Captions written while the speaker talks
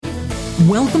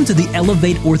Welcome to the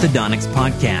Elevate Orthodontics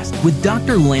podcast with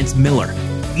Dr. Lance Miller.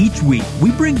 Each week,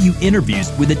 we bring you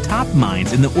interviews with the top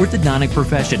minds in the orthodontic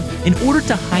profession in order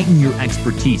to heighten your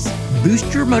expertise,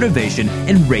 boost your motivation,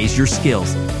 and raise your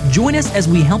skills. Join us as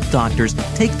we help doctors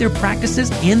take their practices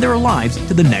and their lives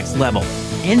to the next level.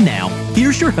 And now,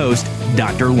 here's your host,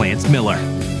 Dr. Lance Miller.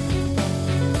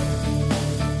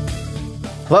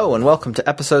 Hello, and welcome to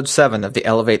episode 7 of the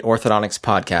Elevate Orthodontics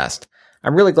podcast.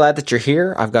 I'm really glad that you're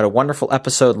here. I've got a wonderful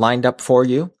episode lined up for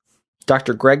you.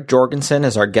 Dr. Greg Jorgensen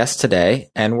is our guest today,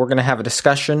 and we're going to have a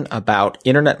discussion about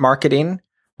internet marketing.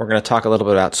 We're going to talk a little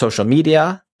bit about social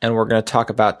media, and we're going to talk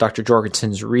about Dr.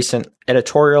 Jorgensen's recent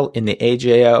editorial in the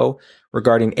AJO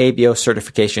regarding ABO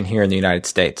certification here in the United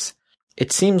States.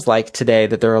 It seems like today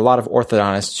that there are a lot of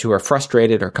orthodontists who are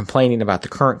frustrated or complaining about the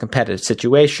current competitive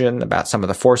situation, about some of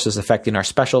the forces affecting our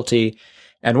specialty.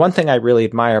 And one thing I really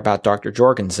admire about Dr.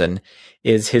 Jorgensen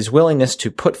is his willingness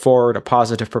to put forward a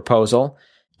positive proposal,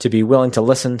 to be willing to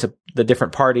listen to the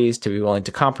different parties, to be willing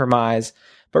to compromise,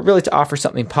 but really to offer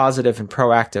something positive and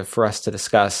proactive for us to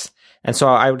discuss. And so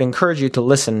I would encourage you to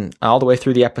listen all the way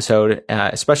through the episode,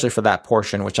 especially for that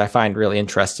portion, which I find really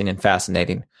interesting and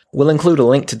fascinating. We'll include a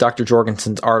link to Dr.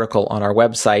 Jorgensen's article on our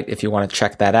website if you want to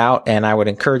check that out. And I would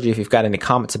encourage you, if you've got any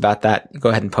comments about that, go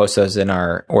ahead and post those in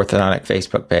our Orthodontic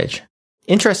Facebook page.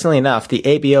 Interestingly enough, the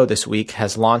ABO this week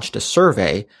has launched a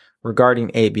survey regarding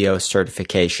ABO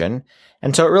certification.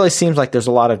 And so it really seems like there's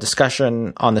a lot of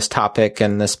discussion on this topic,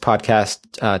 and this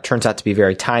podcast turns out to be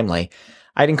very timely.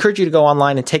 I'd encourage you to go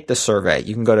online and take the survey.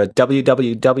 You can go to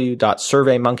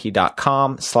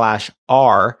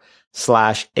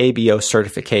www.surveymonkey.com/r/ABO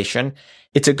certification.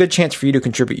 It's a good chance for you to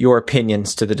contribute your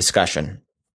opinions to the discussion.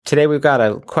 Today, we've got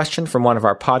a question from one of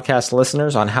our podcast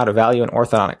listeners on how to value an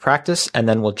orthodontic practice, and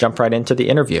then we'll jump right into the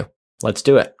interview. Let's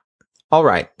do it. All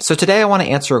right. So today I want to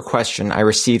answer a question I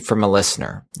received from a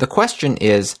listener. The question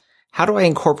is, how do I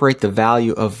incorporate the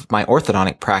value of my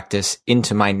orthodontic practice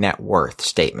into my net worth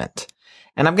statement?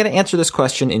 And I'm going to answer this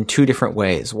question in two different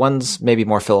ways. One's maybe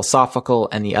more philosophical,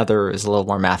 and the other is a little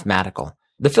more mathematical.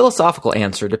 The philosophical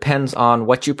answer depends on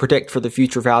what you predict for the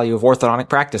future value of orthodontic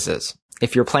practices.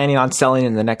 If you're planning on selling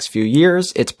in the next few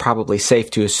years, it's probably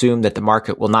safe to assume that the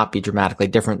market will not be dramatically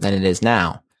different than it is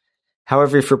now.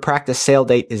 However, if your practice sale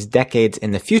date is decades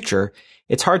in the future,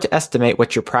 it's hard to estimate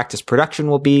what your practice production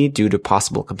will be due to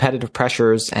possible competitive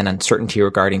pressures and uncertainty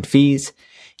regarding fees.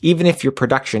 Even if your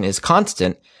production is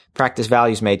constant, practice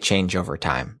values may change over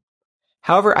time.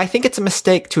 However, I think it's a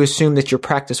mistake to assume that your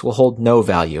practice will hold no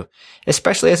value,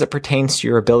 especially as it pertains to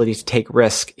your ability to take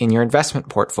risk in your investment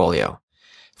portfolio.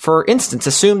 For instance,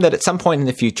 assume that at some point in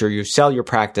the future you sell your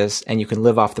practice and you can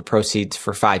live off the proceeds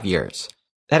for 5 years.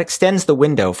 That extends the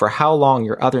window for how long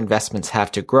your other investments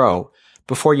have to grow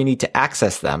before you need to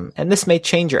access them, and this may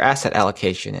change your asset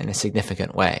allocation in a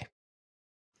significant way.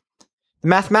 The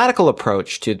mathematical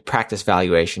approach to practice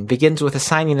valuation begins with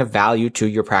assigning a value to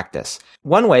your practice.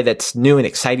 One way that's new and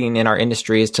exciting in our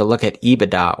industry is to look at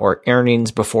EBITDA, or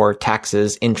earnings before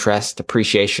taxes, interest,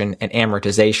 depreciation, and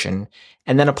amortization,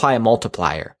 and then apply a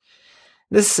multiplier.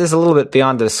 This is a little bit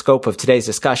beyond the scope of today's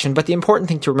discussion, but the important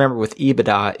thing to remember with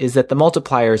EBITDA is that the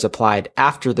multiplier is applied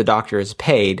after the doctor is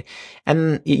paid,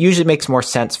 and it usually makes more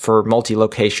sense for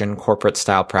multi-location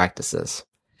corporate-style practices.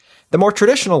 The more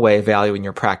traditional way of valuing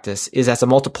your practice is as a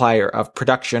multiplier of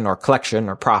production or collection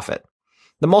or profit.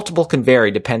 The multiple can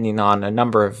vary depending on a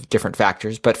number of different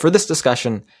factors, but for this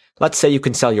discussion, let's say you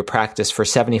can sell your practice for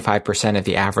 75% of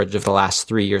the average of the last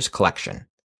 3 years' collection.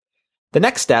 The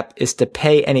next step is to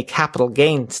pay any capital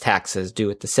gains taxes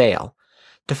due at the sale.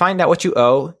 To find out what you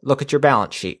owe, look at your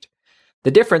balance sheet.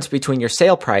 The difference between your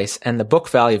sale price and the book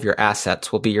value of your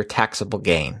assets will be your taxable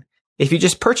gain. If you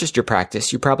just purchased your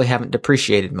practice, you probably haven't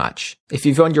depreciated much. If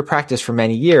you've owned your practice for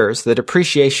many years, the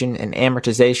depreciation and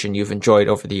amortization you've enjoyed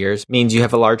over the years means you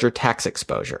have a larger tax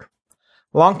exposure.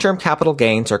 Long-term capital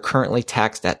gains are currently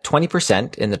taxed at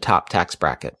 20% in the top tax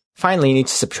bracket. Finally, you need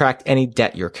to subtract any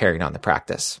debt you're carrying on the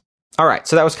practice. All right,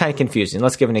 so that was kind of confusing.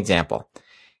 Let's give an example.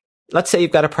 Let's say you've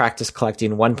got a practice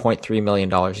collecting $1.3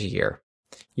 million a year.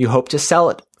 You hope to sell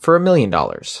it for $1 million.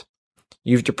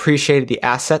 You've depreciated the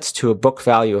assets to a book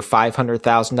value of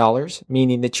 $500,000,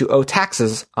 meaning that you owe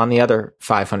taxes on the other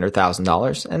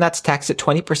 $500,000, and that's taxed at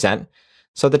 20%,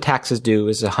 so the taxes due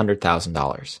is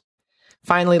 $100,000.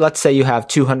 Finally, let's say you have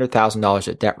 $200,000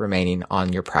 of debt remaining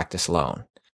on your practice loan.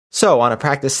 So on a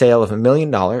practice sale of $1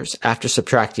 million, after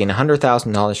subtracting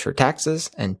 $100,000 for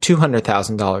taxes and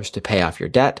 $200,000 to pay off your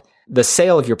debt, the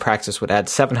sale of your practice would add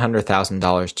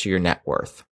 $700,000 to your net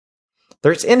worth.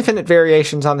 There's infinite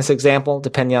variations on this example,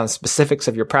 depending on the specifics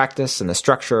of your practice and the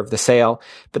structure of the sale,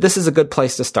 but this is a good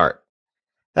place to start.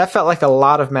 That felt like a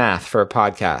lot of math for a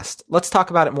podcast. Let's talk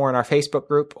about it more in our Facebook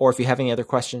group, or if you have any other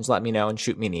questions, let me know and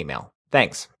shoot me an email.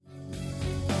 Thanks.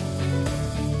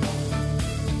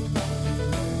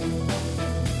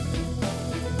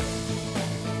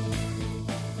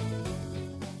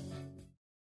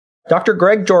 Dr.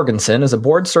 Greg Jorgensen is a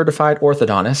board-certified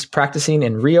orthodontist practicing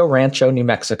in Rio Rancho, New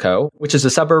Mexico, which is a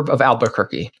suburb of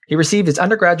Albuquerque. He received his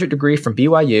undergraduate degree from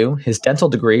BYU, his dental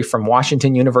degree from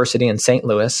Washington University in St.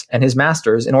 Louis, and his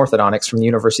master's in orthodontics from the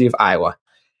University of Iowa.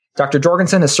 Dr.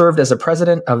 Jorgensen has served as the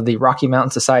president of the Rocky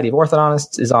Mountain Society of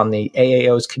Orthodontists, is on the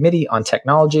AAO's Committee on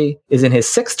Technology, is in his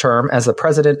sixth term as the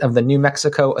president of the New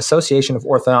Mexico Association of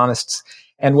Orthodontists,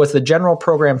 and was the general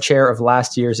program chair of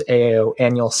last year's AAO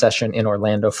annual session in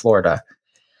Orlando, Florida.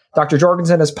 Dr.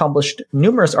 Jorgensen has published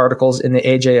numerous articles in the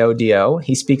AJODO.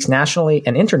 He speaks nationally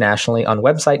and internationally on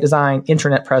website design,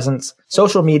 internet presence,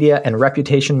 social media, and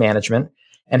reputation management,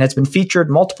 and has been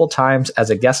featured multiple times as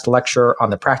a guest lecturer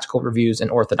on the Practical Reviews and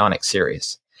Orthodontics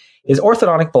series. His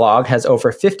orthodontic blog has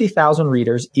over 50,000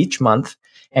 readers each month,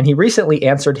 and he recently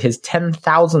answered his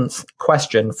 10,000th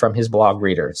question from his blog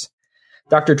readers.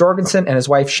 Dr. Jorgensen and his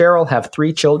wife Cheryl have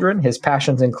 3 children. His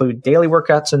passions include daily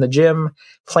workouts in the gym,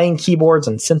 playing keyboards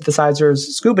and synthesizers,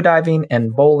 scuba diving,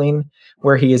 and bowling,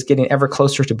 where he is getting ever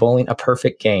closer to bowling a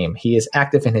perfect game. He is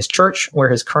active in his church, where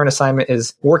his current assignment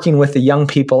is working with the young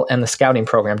people and the scouting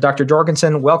program. Dr.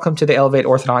 Jorgensen, welcome to the Elevate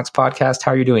Orthodontics podcast.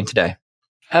 How are you doing today?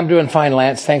 I'm doing fine,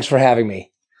 Lance. Thanks for having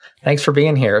me. Thanks for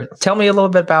being here. Tell me a little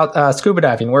bit about scuba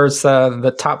diving. Where's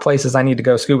the top places I need to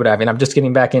go scuba diving? I'm just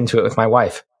getting back into it with my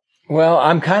wife. Well,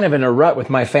 I'm kind of in a rut with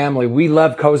my family. We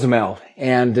love Cozumel,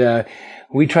 and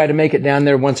we try to make it down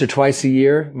there once or twice a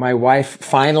year. My wife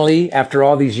finally, after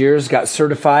all these years, got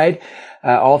certified.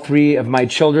 All 3 of my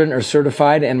children are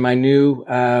certified, and my new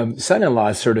son-in-law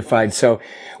is certified. So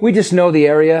we just know the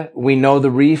area. We know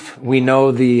the reef. We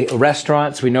know the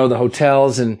restaurants. We know the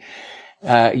hotels, and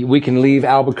we can leave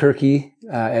Albuquerque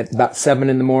at about 7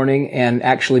 in the morning and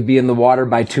actually be in the water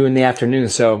by 2 in the afternoon.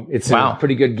 So it's a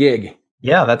pretty good gig.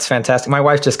 Yeah, that's fantastic. My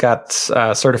wife just got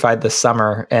certified this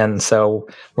summer, and so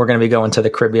we're going to be going to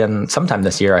the Caribbean sometime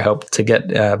this year, I hope, to get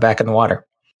back in the water.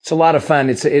 It's a lot of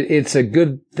fun. It's a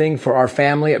good thing for our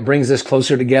family. It brings us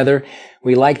closer together.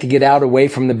 We like to get out away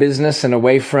from the business and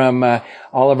away from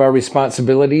all of our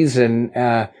responsibilities, and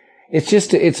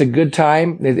it's a good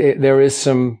time. There is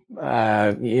some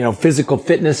physical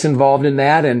fitness involved in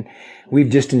that, and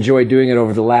we've just enjoyed doing it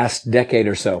over the last decade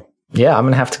or so. Yeah, I'm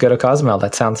going to have to go to Cozumel.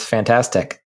 That sounds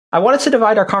fantastic. I wanted to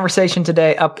divide our conversation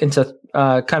today up into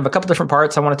kind of a couple different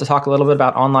parts. I wanted to talk a little bit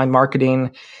about online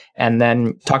marketing, and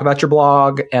then talk about your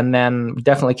blog, and then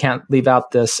definitely can't leave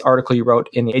out this article you wrote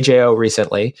in the AJO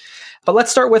recently. But let's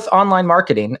start with online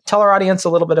marketing. Tell our audience a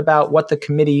little bit about what the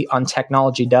Committee on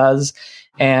Technology does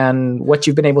and what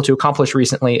you've been able to accomplish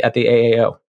recently at the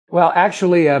AAO. Well,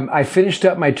 actually, I finished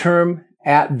up my term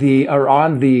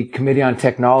on the Committee on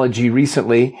Technology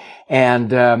recently.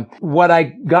 And what I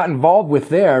got involved with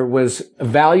there was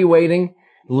evaluating,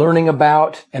 learning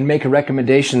about, and making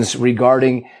recommendations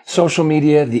regarding social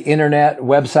media, the internet,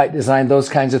 website design, those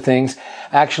kinds of things.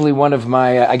 Actually, one of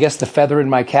my, I guess the feather in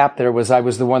my cap there was I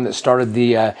was the one that started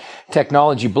the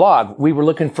technology blog. We were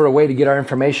looking for a way to get our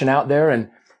information out there, and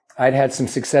I'd had some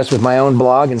success with my own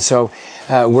blog. And so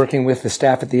working with the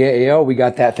staff at the AAO, we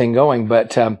got that thing going.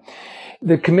 But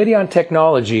the Committee on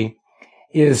Technology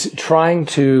is trying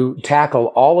to tackle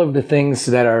all of the things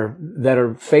that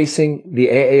are facing the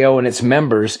AAO and its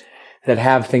members that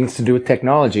have things to do with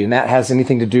technology. And that has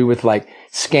anything to do with like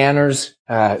scanners,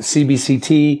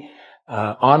 CBCT,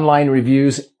 online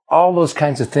reviews, all those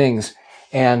kinds of things.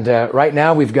 And right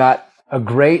now we've got a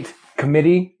great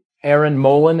committee. Aaron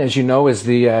Mullen, as you know, is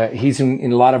he's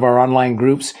in a lot of our online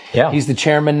groups. Yeah. He's the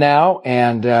chairman now,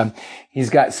 and he's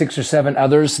got 6 or 7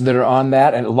 others that are on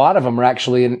that, and a lot of them are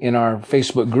actually in our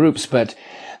Facebook groups, but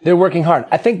they're working hard.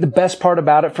 I think the best part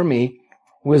about it for me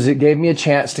was it gave me a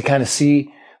chance to kind of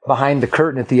see behind the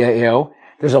curtain at the AAO.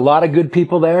 There's a lot of good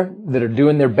people there that are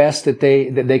doing their best that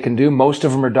they can do. Most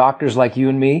of them are doctors like you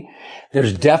and me.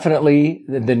 There's definitely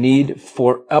the need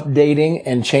for updating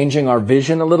and changing our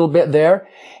vision a little bit there.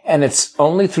 And it's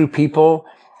only through people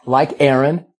like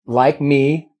Aaron, like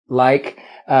me, like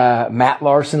Matt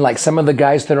Larson, like some of the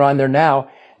guys that are on there now,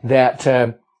 that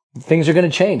things are going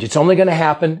to change. It's only going to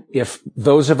happen if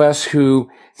those of us who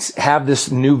have this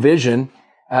new vision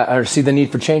or see the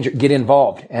need for change, get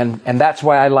involved. And that's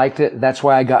why I liked it. That's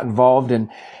why I got involved, and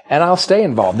I'll stay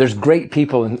involved. There's great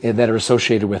people that are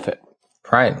associated with it.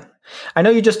 Right. I know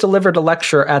you just delivered a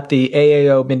lecture at the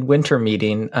AAO Midwinter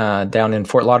meeting down in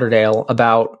Fort Lauderdale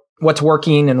about what's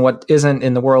working and what isn't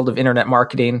in the world of internet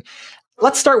marketing.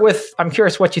 Let's start with, I'm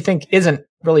curious what you think isn't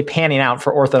really panning out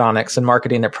for orthodontics and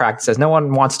marketing their practices. No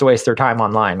one wants to waste their time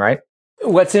online, right?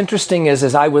 What's interesting is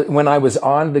when I was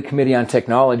on the Committee on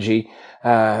Technology,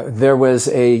 there was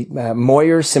a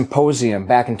Moyer Symposium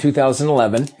back in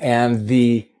 2011, and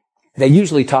they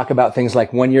usually talk about things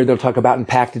like 1 year they'll talk about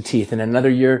impacted teeth, and another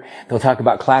year they'll talk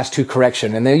about class 2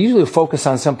 correction, and they usually focus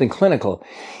on something clinical.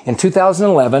 In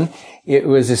 2011, it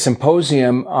was a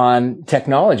symposium on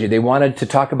technology. They wanted to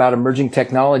talk about emerging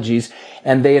technologies,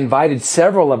 and they invited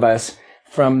several of us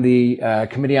from the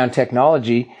Committee on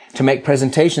Technology to make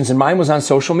presentations, and mine was on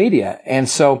social media. And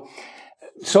so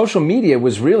social media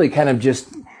was really kind of just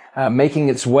making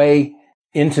its way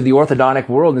into the orthodontic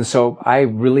world. And so I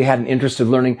really had an interest in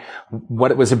learning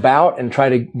what it was about and try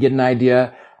to get an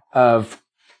idea of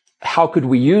how could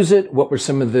we use it, what were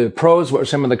some of the pros, what were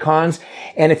some of the cons.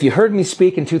 And if you heard me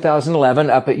speak in 2011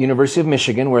 up at University of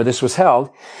Michigan, where this was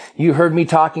held, you heard me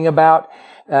talking about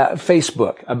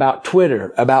Facebook, about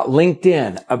Twitter, about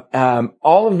LinkedIn,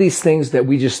 all of these things that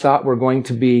we just thought were going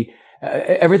to be,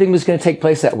 everything was going to take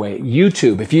place that way.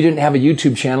 YouTube, if you didn't have a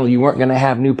YouTube channel, you weren't going to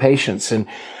have new patients. And,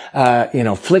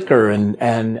 Flickr and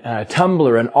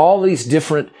Tumblr and all these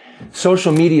different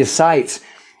social media sites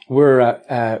were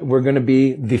going to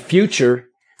be the future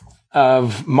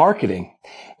of marketing.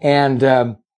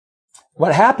 And,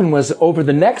 what happened was over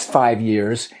the next 5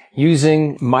 years,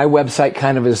 using my website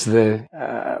kind of as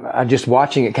just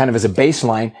watching it kind of as a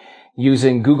baseline,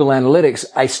 using Google Analytics,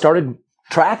 I started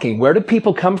tracking where do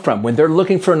people come from when they're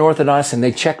looking for an orthodontist and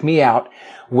they check me out,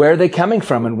 where are they coming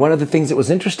from? And one of the things that was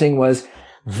interesting was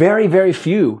very, very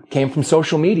few came from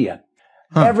social media.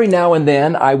 Every now and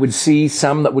then I would see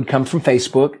some that would come from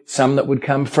Facebook, some that would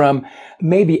come from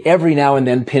maybe every now and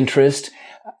then Pinterest.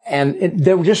 And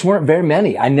there just weren't very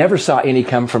many. I never saw any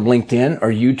come from LinkedIn or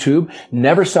YouTube.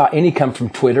 Never saw any come from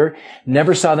Twitter.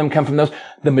 Never saw them come from those.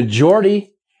 The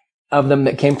majority of them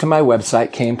that came to my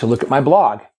website came to look at my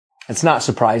blog. It's not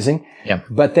surprising. Yeah.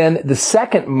 But then the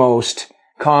second most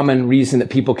common reason that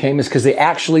people came is because they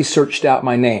actually searched out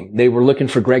my name. They were looking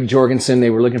for Greg Jorgensen. They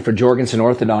were looking for Jorgensen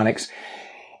Orthodontics.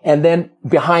 And then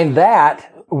behind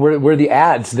that were the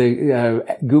ads, the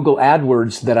Google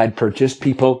AdWords that I'd purchased.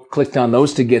 People clicked on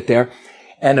those to get there.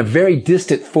 And a very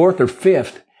distant fourth or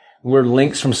fifth were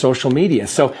links from social media.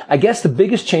 So I guess the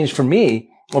biggest change for me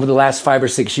over the last 5 or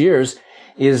 6 years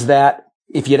is that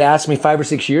if you'd asked me 5 or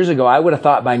 6 years ago, I would have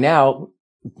thought by now,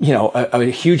 a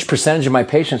huge percentage of my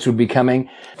patients would be coming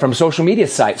from social media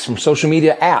sites, from social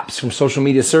media apps, from social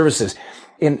media services.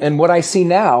 And what I see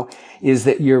now is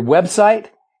that your website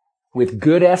with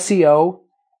good SEO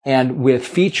and with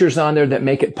features on there that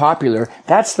make it popular,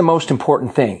 that's the most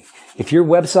important thing. If your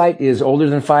website is older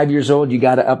than 5 years old, you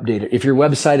got to update it. If your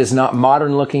website is not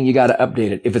modern looking, you got to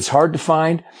update it. If it's hard to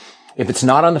find, if it's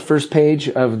not on the first page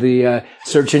of the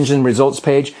search engine results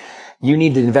page, you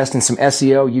need to invest in some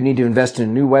SEO. You need to invest in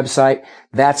a new website.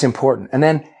 That's important. And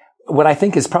then what I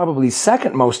think is probably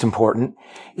second most important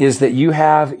is that you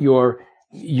have your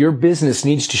business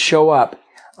needs to show up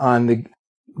on the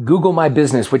Google My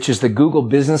Business, which is the Google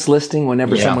business listing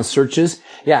whenever someone searches.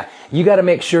 Yeah. You got to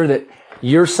make sure that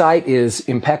your site is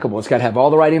impeccable. It's got to have all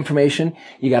the right information.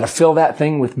 You got to fill that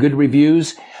thing with good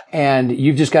reviews. And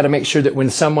you've just got to make sure that when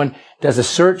someone does a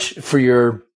search for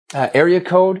your area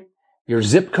code, your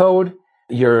zip code,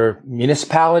 your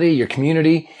municipality, your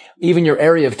community, even your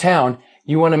area of town,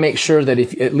 you want to make sure that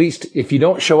if you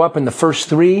don't show up in the first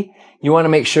 3, you want to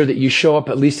make sure that you show up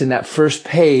at least in that first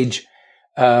page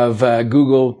of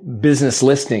Google business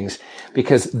listings,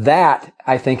 because that,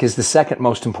 I think, is the second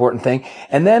most important thing.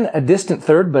 And then a distant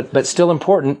third, but still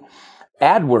important,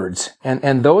 AdWords.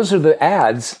 And those are the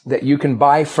ads that you can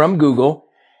buy from Google.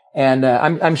 And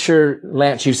I'm sure,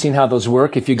 Lance, you've seen how those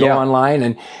work. If you go online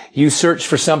and you search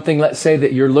for something, let's say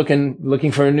that you're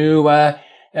looking for a new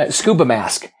scuba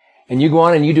mask, and you go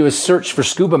on and you do a search for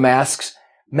scuba masks,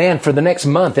 man, for the next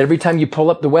month, every time you pull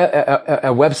up a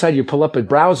website, you pull up a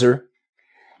browser,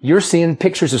 you're seeing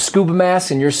pictures of scuba masks,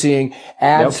 and you're seeing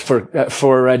ads for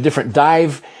different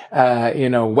dive,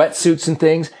 wetsuits and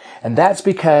things. And that's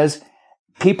because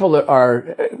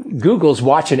Google's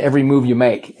watching every move you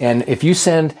make. And if you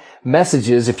send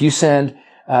messages, if you send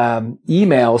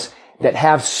emails that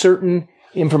have certain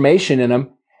information in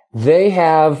them, they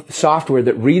have software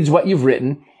that reads what you've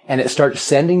written, and it starts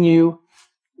sending you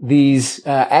these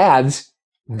ads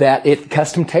that it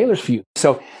custom tailors for you.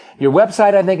 So your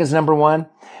website, I think, is number 1.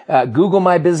 Google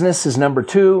My Business is number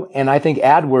 2. And I think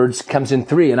AdWords comes in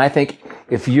 3. And I think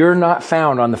if you're not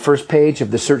found on the first page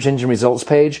of the search engine results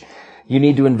page, you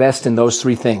need to invest in those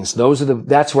 3 things.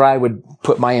 That's where I would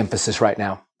put my emphasis right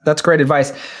now. That's great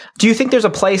advice. Do you think there's a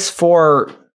place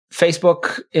for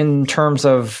Facebook in terms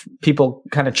of people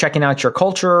kind of checking out your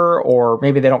culture, or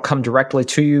maybe they don't come directly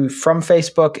to you from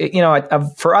Facebook?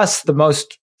 For us, the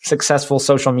most successful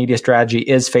social media strategy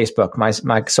is Facebook.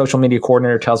 My social media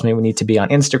coordinator tells me we need to be on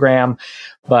Instagram,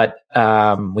 but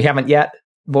we haven't yet.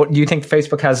 Do you think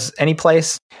Facebook has any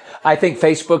place? I think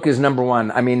Facebook is number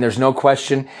one. I mean, there's no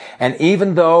question. And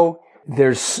even though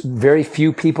there's very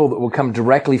few people that will come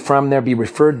directly from there, be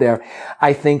referred there,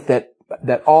 I think that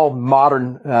all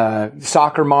modern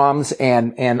soccer moms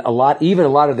and a lot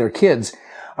of their kids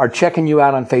are checking you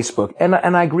out on Facebook. And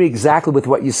I agree exactly with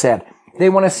what you said. They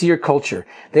want to see your culture.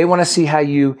 They want to see how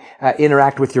you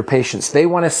interact with your patients. They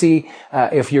want to see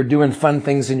if you're doing fun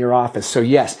things in your office. So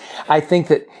yes, I think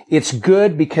that it's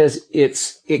good because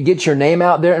it gets your name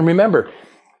out there. And remember,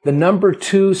 the number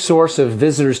 2 source of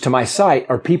visitors to my site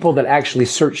are people that actually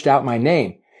searched out my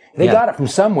name. They got it from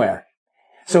somewhere.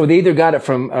 So they either got it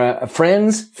from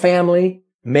friends, family,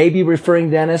 maybe referring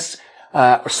dentists,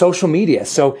 or social media.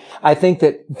 So I think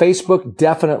that Facebook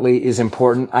definitely is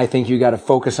important. I think you got to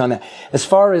focus on that. As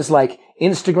far as like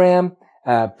Instagram,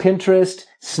 Pinterest,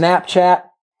 Snapchat,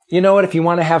 you know what? If you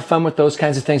want to have fun with those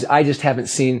kinds of things, I just haven't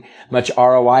seen much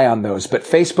ROI on those. But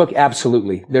Facebook,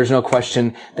 absolutely. There's no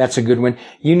question. That's a good one.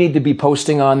 You need to be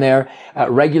posting on there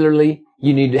regularly.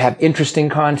 You need to have interesting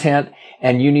content,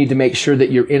 and you need to make sure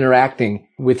that you're interacting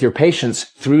with your patients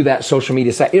through that social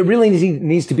media site. It really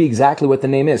needs to be exactly what the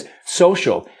name is.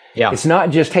 Social. Yeah. It's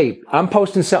not just, hey, I'm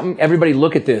posting something. Everybody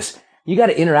look at this. You got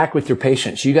to interact with your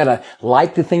patients. You got to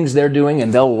like the things they're doing,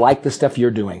 and they'll like the stuff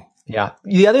you're doing. Yeah.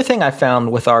 The other thing I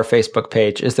found with our Facebook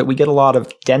page is that we get a lot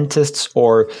of dentists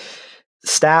or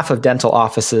staff of dental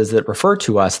offices that refer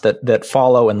to us that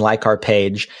follow and like our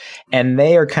page, and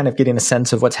they are kind of getting a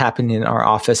sense of what's happening in our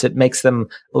office. It makes them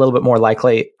a little bit more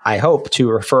likely, I hope, to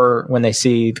refer when they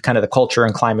see kind of the culture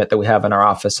and climate that we have in our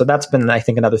office. So that's been, I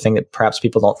think, another thing that perhaps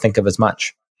people don't think of as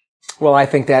much. Well, I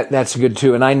think that's good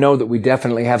too. And I know that we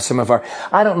definitely have some of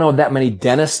I don't know that many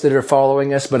dentists that are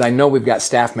following us, but I know we've got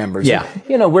staff members. Yeah.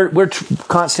 And, we're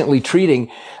constantly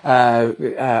treating,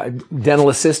 dental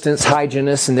assistants,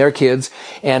 hygienists and their kids.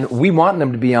 And we want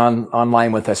them to be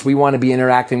online with us. We want to be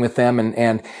interacting with them.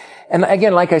 And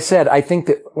again, like I said, I think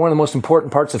that one of the most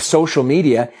important parts of social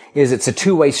media is it's a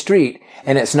two-way street,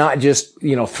 and it's not just,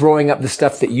 throwing up the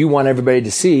stuff that you want everybody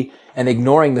to see and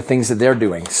ignoring the things that they're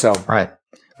doing. So.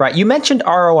 Right. You mentioned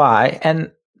ROI, and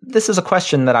this is a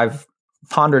question that I've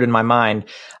pondered in my mind.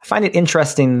 I find it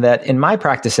interesting that in my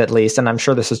practice, at least, and I'm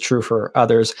sure this is true for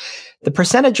others, the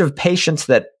percentage of patients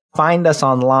that find us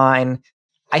online,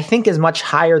 I think, is much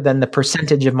higher than the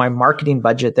percentage of my marketing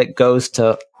budget that goes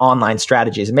to online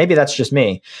strategies. And maybe that's just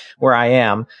me where I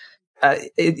am.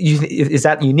 Is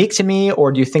that unique to me,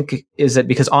 or do you think, is it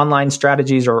because online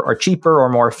strategies are cheaper or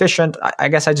more efficient? I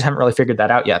guess I just haven't really figured that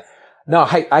out yet. No,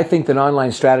 I think that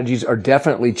online strategies are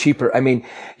definitely cheaper. I mean,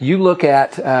 you look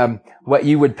at what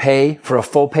you would pay for a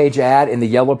full page ad in the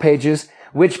Yellow Pages,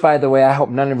 which, by the way, I hope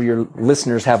none of your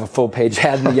listeners have a full page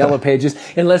ad in the Yellow Pages,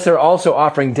 unless they're also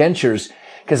offering dentures.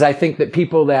 Because I think that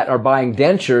people that are buying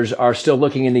dentures are still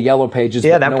looking in the Yellow Pages.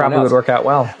 Yeah, that probably would work out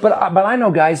well. But I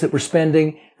know guys that were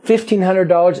spending $1,500,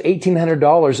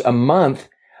 $1,800 a month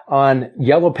on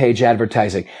Yellow Page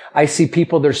advertising. I see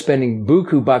people that are spending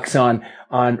buku bucks on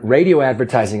radio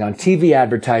advertising, on TV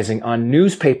advertising, on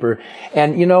newspaper.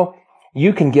 And,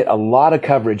 you can get a lot of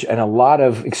coverage and a lot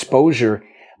of exposure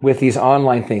with these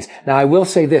online things. Now, I will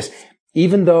say this,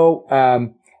 even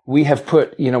though, we have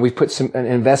put, we've put an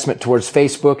investment towards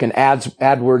Facebook and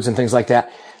AdWords and things like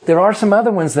that, there are some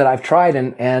other ones that I've tried,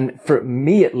 and for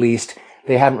me at least,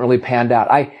 they haven't really panned out.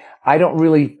 I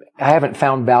haven't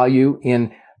found value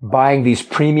in buying these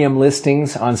premium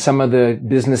listings on some of the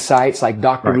business sites like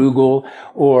Dr. Google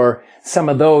or some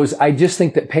of those. I just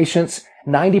think that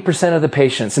 90% of the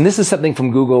patients, and this is something from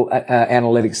Google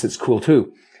Analytics that's cool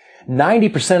too,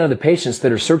 90% of the patients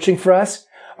that are searching for us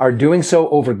are doing so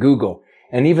over Google.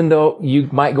 And even though you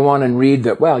might go on and read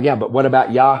that, well, yeah, but what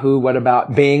about Yahoo? What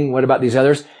about Bing? What about these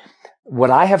others?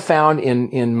 What I have found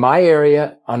in my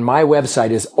area on my website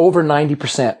is over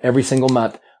 90% every single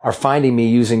month are finding me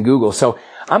using Google. So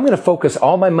I'm going to focus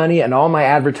all my money and all my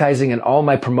advertising and all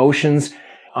my promotions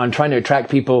on trying to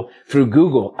attract people through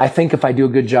Google. I think if I do a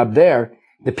good job there,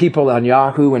 the people on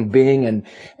Yahoo and Bing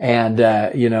and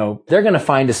they're going to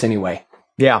find us anyway.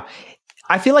 Yeah.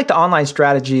 I feel like the online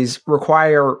strategies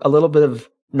require a little bit of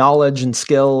knowledge and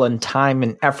skill and time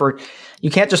and effort.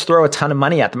 You can't just throw a ton of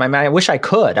money at them. I mean, I wish I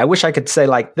could. I wish I could say,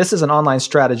 like, this is an online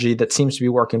strategy that seems to be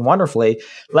working wonderfully.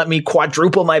 Let me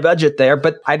quadruple my budget there.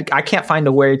 But I can't find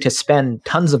a way to spend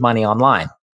tons of money online.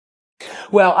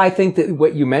 Well, I think that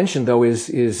what you mentioned, though,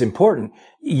 is important.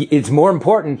 It's more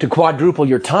important to quadruple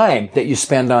your time that you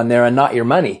spend on there and not your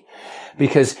money.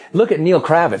 Because look at Neil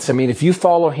Kravitz. I mean, if you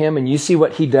follow him and you see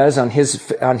what he does on his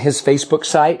Facebook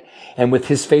site and with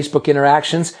his Facebook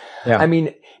interactions, I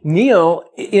mean, Neil,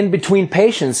 in between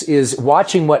patients, is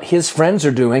watching what his friends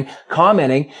are doing,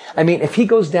 commenting. I mean, if he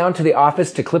goes down to the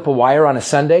office to clip a wire on a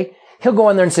Sunday, he'll go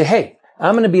in there and say, hey,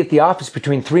 I'm going to be at the office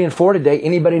between 3 and 4 today.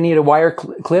 Anybody need a wire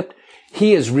clipped?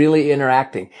 He is really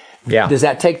interacting. Yeah. Does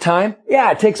that take time?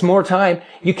 Yeah, it takes more time.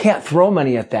 You can't throw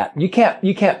money at that. You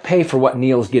can't pay for what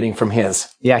Neil's getting from his.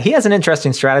 Yeah, he has an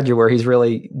interesting strategy where he's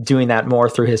really doing that more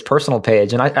through his personal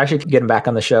page. And I actually could get him back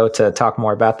on the show to talk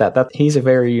more about that. He's a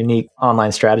very unique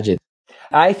online strategy.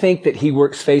 I think that he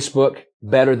works Facebook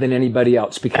better than anybody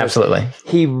else because Absolutely.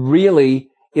 He really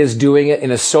is doing it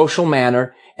in a social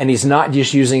manner and he's not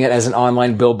just using it as an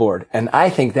online billboard. And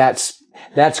I think that's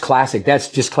classic. That's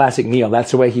just classic Neil. That's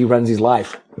the way he runs his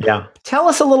life. Yeah. Tell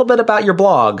us a little bit about your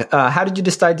blog. How did you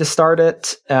decide to start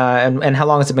it, and how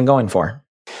long has it been going for?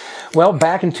 Well,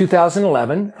 back in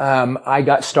 2011, I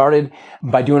got started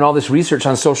by doing all this research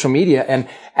on social media. And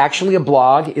actually, a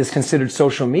blog is considered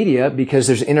social media because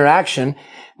there's interaction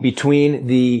between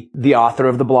the author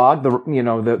of the blog, the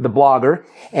blogger,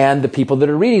 and the people that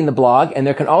are reading the blog. And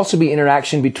there can also be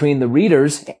interaction between the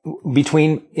readers,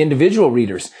 between individual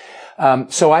readers.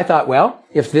 So I thought, well,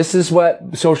 if this is what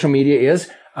social media is,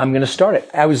 I'm going to start it.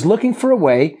 I was looking for a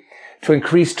way to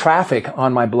increase traffic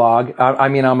on my blog,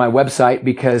 on my website,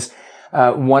 because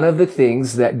one of the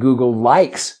things that Google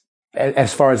likes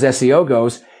as far as SEO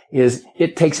goes is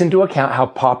it takes into account how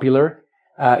popular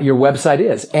your website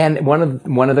is. And one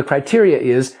of the criteria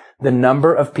is the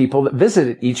number of people that visit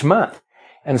it each month.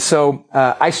 And so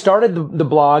I started the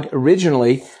blog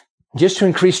originally just to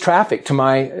increase traffic to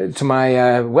my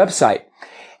website.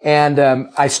 And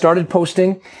I started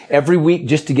posting every week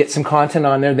just to get some content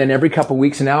on there. Then every couple of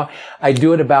weeks, and now I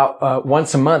do it about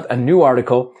once a month, a new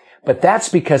article. But that's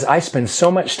because I spend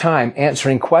so much time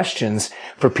answering questions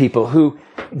for people who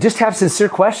just have sincere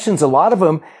questions. A lot of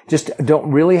them just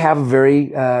don't really have a very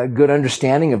good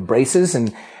understanding of braces.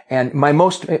 And my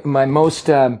most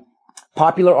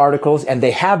popular articles, and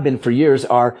they have been for years,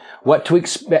 are what to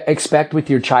expect with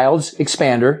your child's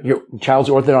expander, your child's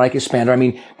orthodontic expander. I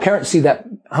mean, parents see that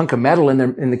hunk of metal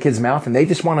in the kid's mouth, and they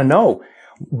just want to know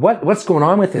what's going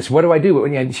on with this. What do I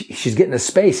do? She's getting a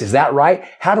space. Is that right?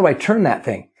 How do I turn that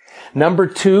thing? Number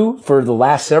 2, for the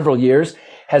last several years,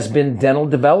 has been dental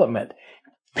development.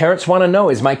 Parents want to know,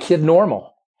 is my kid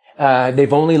normal?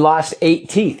 They've only lost 8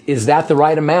 teeth. Is that the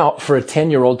right amount for a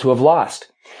 10-year-old to have lost?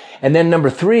 And then number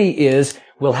 3 is,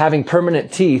 will having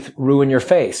permanent teeth ruin your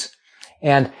face?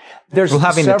 And there's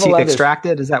having the teeth others.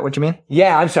 Extracted, is that what you mean?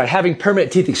 Yeah, I'm sorry. Having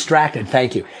permanent teeth extracted.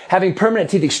 Thank you. Having permanent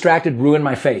teeth extracted ruin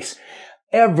my face.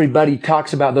 Everybody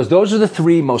talks about those. Those are the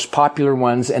 3 most popular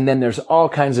ones. And then there's all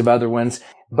kinds of other ones.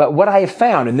 But what I have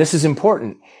found, and this is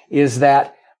important, is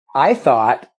that I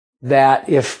thought that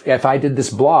if I did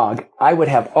this blog, I would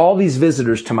have all these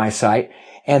visitors to my site,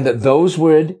 and that those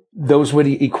would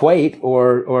equate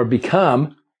or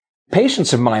become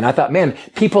patients of mine. I thought, man,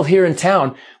 people here in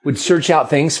town would search out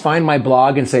things, find my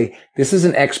blog, and say, this is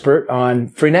an expert on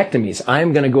frenectomies.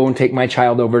 I'm going to go and take my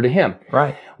child over to him.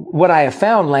 Right. What I have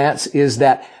found, Lance, is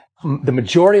that the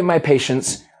majority of my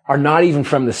patients are not even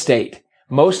from the state.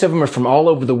 Most of them are from all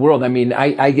over the world. I mean,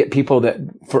 I get people that,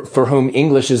 for whom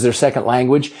English is their second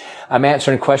language. I'm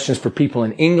answering questions for people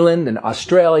in England and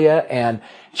Australia and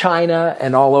China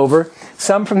and all over.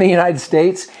 Some from the United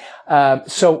States.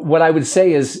 So what I would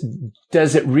say is,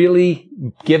 does it really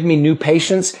give me new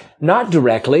patients? Not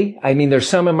directly. I mean, there's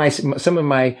some of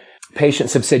my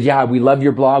patients have said, yeah, we love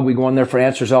your blog. We go on there for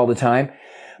answers all the time.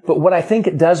 But what I think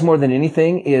it does more than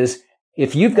anything is,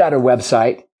 if you've got a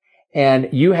website and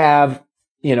you have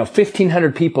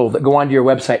 1,500 people that go onto your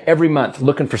website every month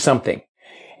looking for something,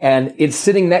 and it's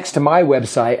sitting next to my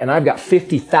website, and I've got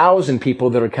 50,000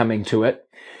 people that are coming to it.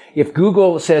 If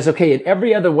Google says, okay, in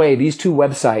every other way, these 2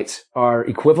 websites are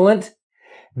equivalent,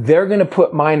 they're going to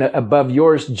put mine above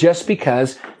yours just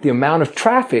because the amount of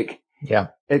traffic,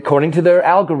 according to their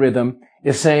algorithm,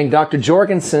 is saying Dr.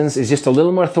 Jorgensen's is just a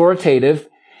little more authoritative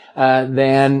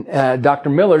than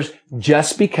Dr. Miller's,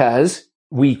 just because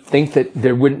we think that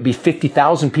there wouldn't be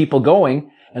 50,000 people going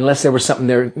unless there was something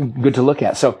there good to look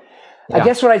at. So I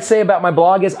guess what I'd say about my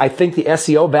blog is, I think the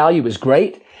SEO value is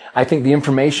great. I think the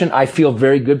information, I feel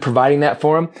very good providing that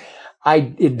for them.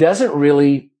 It doesn't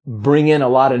really bring in a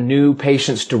lot of new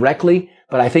patients directly,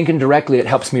 but I think indirectly it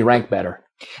helps me rank better.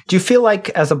 Do you feel like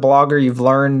as a blogger, you've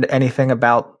learned anything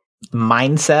about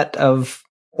mindset of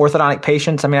orthodontic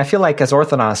patients? I mean, I feel like as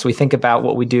orthodontists, we think about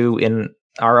what we do in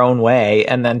our own way,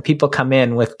 and then people come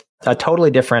in with a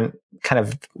totally different kind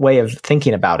of way of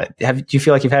thinking about it. Do you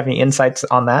feel like you've had any insights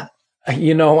on that?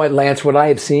 You know what, Lance, what I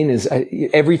have seen is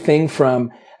everything from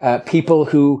people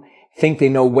who think they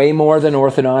know way more than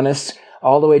orthodontists,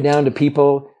 all the way down to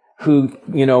people who,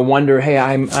 wonder, hey,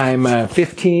 I'm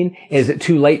 15. Is it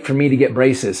too late for me to get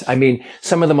braces? I mean,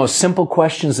 some of the most simple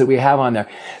questions that we have on there.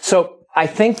 So I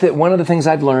think that one of the things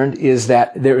I've learned is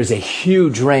that there is a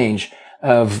huge range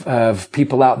of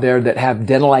people out there that have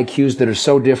dental IQs that are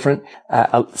so different.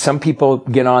 Some people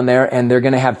get on there and they're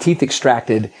going to have teeth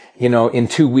extracted, in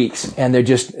 2 weeks, and they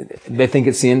think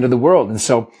it's the end of the world. And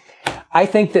so I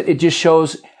think that it just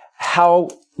shows how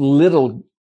little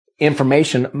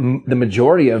information the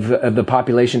majority of the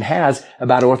population has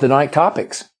about orthodontic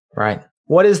topics. Right.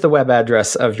 What is the web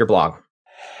address of your blog?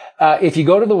 If you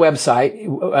go to the website,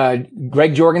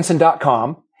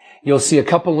 gregjorgensen.com, you'll see a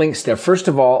couple links there. First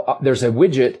of all, there's a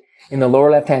widget in the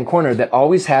lower left-hand corner that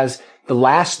always has the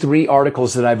last 3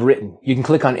 articles that I've written. You can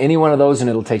click on any one of those and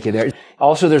it'll take you there.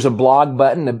 Also, there's a blog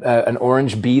button, an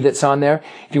orange bee that's on there.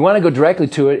 If you want to go directly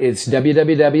to it, it's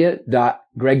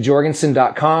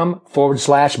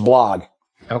www.gregjorgensen.com/blog.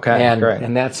 Okay, great.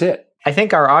 And that's it. I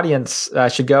think our audience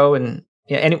should go and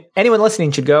anyone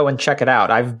listening should go and check it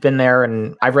out. I've been there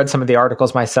and I've read some of the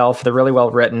articles myself. They're really well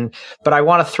written. But I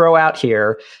want to throw out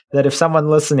here that if someone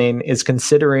listening is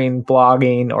considering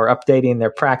blogging or updating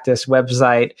their practice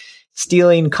website,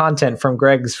 stealing content from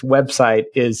Greg's website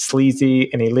is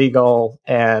sleazy and illegal.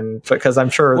 And because I'm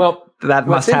sure that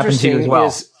must happen to you as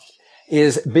well.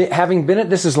 Having been at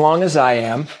this as long as I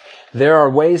am, there are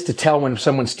ways to tell when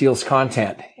someone steals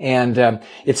content. And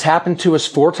it's happened to us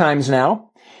 4 times now.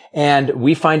 And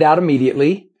we find out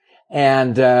immediately.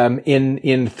 And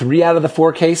in 3 out of the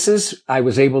 4 cases, I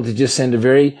was able to just send a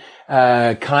very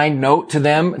kind note to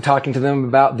them, talking to them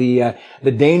about the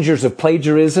dangers of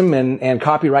plagiarism and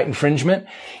copyright infringement.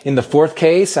 In the 4th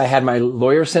case, I had my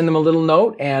lawyer send them a little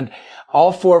note, and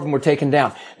all 4 of them were taken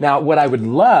down. Now, what I would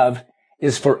love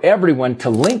is for everyone to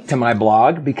link to my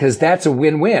blog, because that's a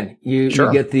win-win. You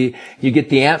get the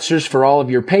answers for all of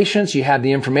your patients. You have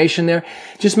the information there.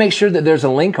 Just make sure that there's a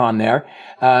link on there.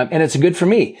 And it's good for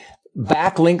me.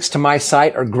 Backlinks to my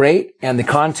site are great, and the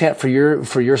content for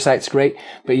your site's great.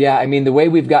 But yeah, I mean, the way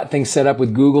we've got things set up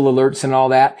with Google alerts and all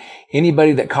that,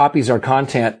 anybody that copies our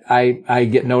content, I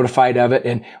get notified of it.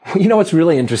 And you know what's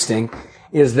really interesting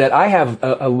is that I have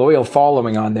a loyal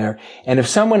following on there. And if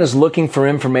someone is looking for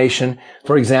information,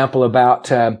 for example,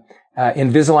 about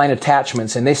Invisalign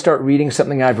attachments, and they start reading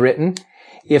something I've written,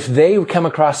 if they come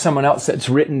across someone else that's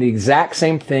written the exact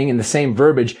same thing in the same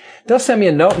verbiage, they'll send me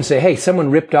a note and say, hey,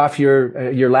 someone ripped off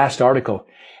your last article.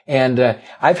 And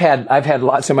I've had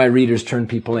lots of my readers turn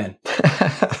people in.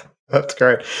 That's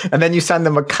great. And then you send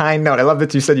them a kind note. I love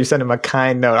that you said you send them a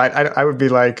kind note. I would be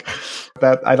like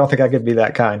that. I don't think I could be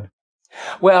that kind.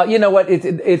 Well, you know what?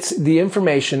 It's the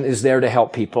information is there to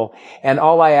help people. And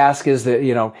all I ask is that,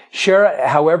 share it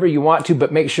however you want to,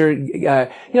 but make sure,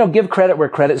 give credit where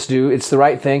credit's due. It's the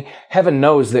right thing. Heaven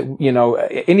knows that,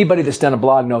 anybody that's done a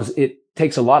blog knows it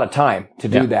takes a lot of time to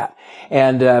do that.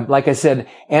 And, like I said,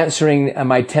 answering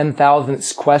my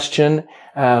 10,000th question,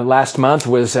 last month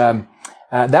was,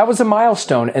 that was a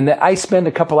milestone. And that I spend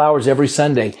a couple hours every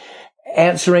Sunday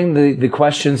answering the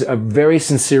questions of very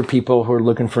sincere people who are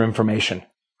looking for information.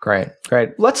 Great.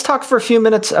 Let's talk for a few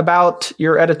minutes about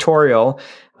your editorial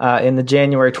in the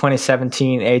January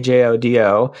 2017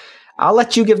 AJODO. I'll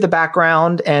let you give the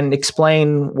background and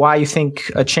explain why you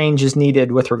think a change is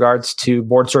needed with regards to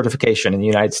board certification in the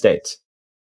United States.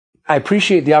 I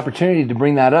appreciate the opportunity to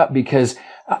bring that up because,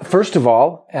 first of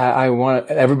all, I want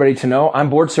everybody to know I'm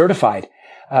board certified.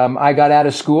 I got out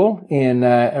of school in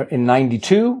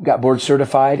 92, got board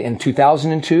certified in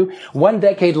 2002, 1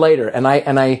 decade later. And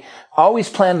I always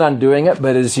planned on doing it,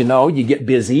 but as you know, you get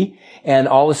busy. And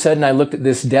all of a sudden I looked at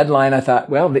this deadline. I thought,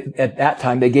 well, at that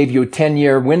time they gave you a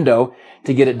 10-year window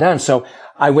to get it done. So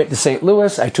I went to St.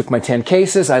 Louis. I took my 10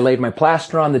 cases. I laid my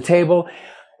plaster on the table.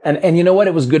 And you know what?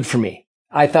 It was good for me.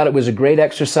 I thought it was a great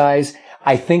exercise.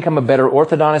 I think I'm a better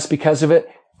orthodontist because of it.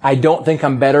 I don't think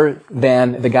I'm better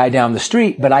than the guy down the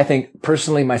street, but I think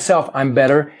personally myself, I'm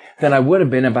better than I would have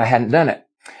been if I hadn't done it.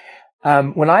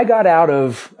 When I got out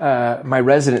of my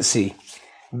residency,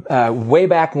 way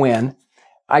back when,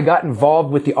 I got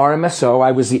involved with the RMSO.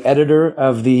 I was the editor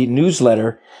of the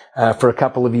newsletter for a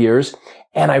couple of years,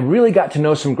 and I really got to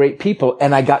know some great people,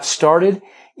 and I got started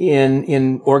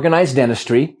in organized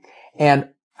dentistry, and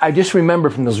I just remember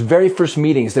from those very first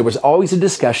meetings, there was always a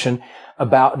discussion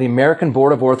about the American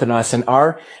Board of Orthodontists, and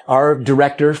our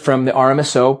director from the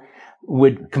RMSO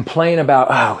would complain about,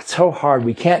 oh, it's so hard.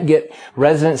 We can't get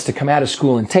residents to come out of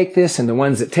school and take this, and the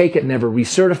ones that take it never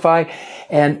recertify.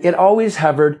 And it always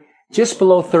hovered just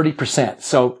below 30%.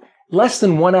 So less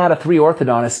than 1 out of 3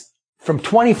 orthodontists from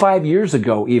 25 years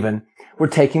ago even were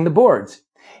taking the boards.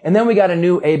 And then we got a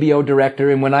new ABO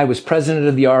director, and when I was president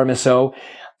of the RMSO,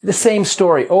 the same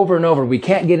story over and over. We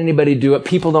can't get anybody to do it.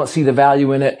 People don't see the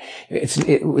value in it.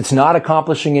 It's not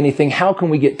accomplishing anything. How can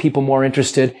we get people more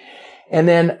interested? And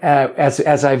then,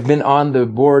 as I've been on the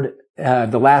board,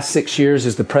 the last 6 years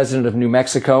as the president of New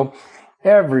Mexico,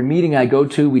 every meeting I go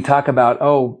to, we talk about,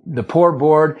 the poor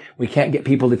board. We can't get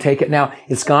people to take it. Now,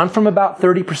 it's gone from about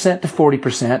 30% to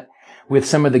 40% with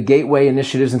some of the gateway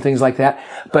initiatives and things like that.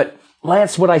 But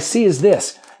Lance, what I see is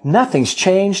this. Nothing's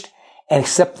changed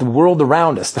except the world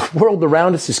around us. The world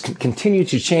around us has continued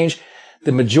to change.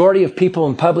 The majority of people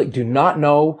in public do not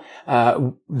know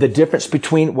the difference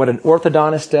between what an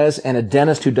orthodontist does and a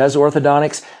dentist who does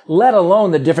orthodontics, let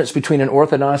alone the difference between an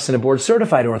orthodontist and a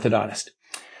board-certified orthodontist.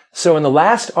 So in the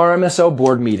last RMSO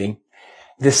board meeting,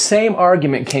 the same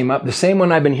argument came up, the same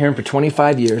one I've been hearing for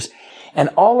 25 years, and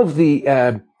all of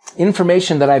the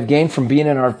information that I've gained from being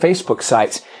in our Facebook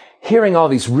sites, hearing all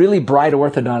these really bright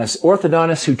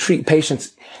orthodontists who treat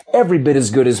patients every bit as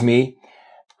good as me,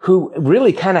 who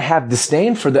really kind of have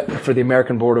disdain for the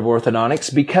American Board of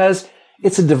Orthodontics because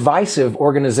it's a divisive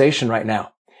organization right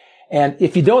now. And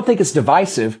if you don't think it's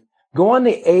divisive, go on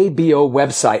the ABO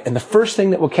website, and the first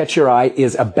thing that will catch your eye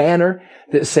is a banner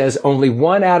that says only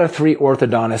 1 out of 3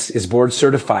 orthodontists is board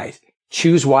certified.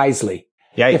 Choose wisely.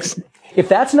 Yikes. If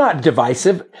that's not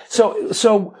divisive,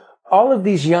 so all of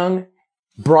these young,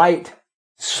 bright,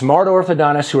 smart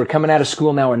orthodontists who are coming out of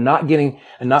school now and not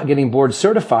getting board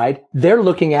certified, they're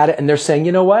looking at it and they're saying,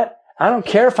 you know what? I don't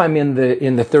care if I'm in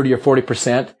the 30 or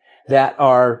 40% that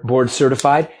are board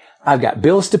certified. I've got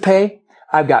bills to pay.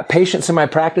 I've got patients in my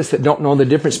practice that don't know the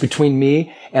difference between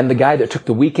me and the guy that took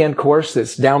the weekend course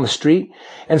that's down the street.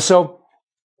 And so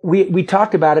we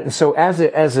talked about it. And so as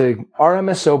a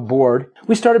RMSO board,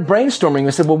 we started brainstorming.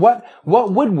 We said, well,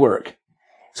 what would work?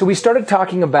 So we started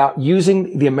talking about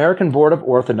using the American Board of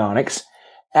Orthodontics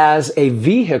as a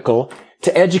vehicle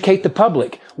to educate the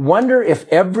public. Wonder if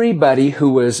everybody who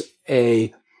was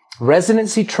a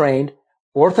residency trained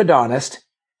orthodontist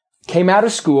came out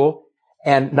of school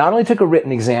and not only took a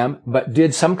written exam, but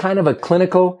did some kind of a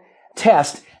clinical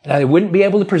test. Now, they wouldn't be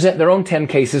able to present their own 10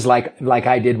 cases like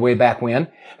I did way back when,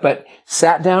 but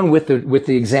sat down with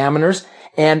the examiners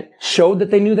and showed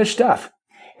that they knew their stuff.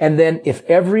 And then if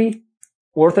every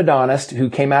orthodontist who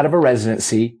came out of a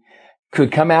residency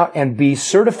could come out and be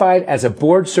certified as a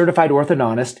board certified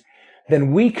orthodontist,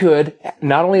 then we could,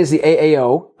 not only as the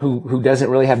AAO, who doesn't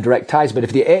really have direct ties, but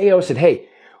if the AAO said, hey,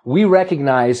 we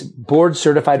recognize board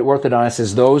certified orthodontists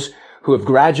as those who have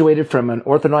graduated from an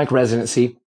orthodontic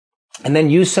residency, and then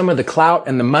use some of the clout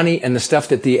and the money and the stuff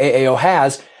that the AAO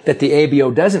has that the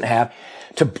ABO doesn't have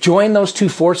to join those two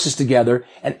forces together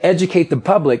and educate the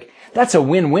public, that's a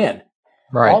win-win.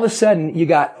 Right. All of a sudden, you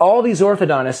got all these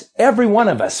orthodontists, every one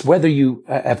of us, whether you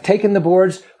have taken the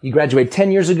boards, you graduated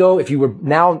 10 years ago, if you were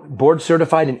now board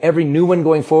certified and every new one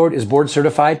going forward is board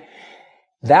certified,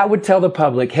 that would tell the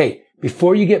public, hey,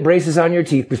 before you get braces on your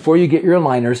teeth, before you get your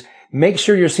aligners, make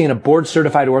sure you're seeing a board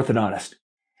certified orthodontist.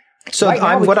 So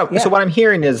what I'm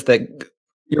hearing is that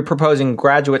you're proposing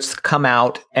graduates come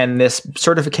out and this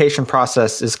certification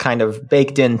process is kind of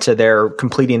baked into their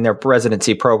completing their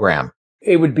residency program.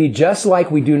 It would be just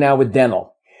like we do now with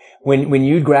dental. When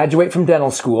you graduate from dental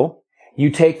school,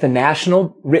 you take the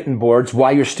national written boards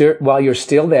while you're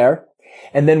still there.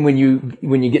 And then when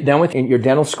you get done with your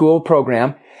dental school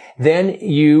program, then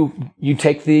you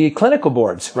take the clinical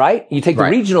boards, right? You take the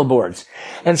regional boards.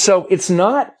 And so it's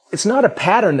not a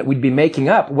pattern that we'd be making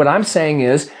up. What I'm saying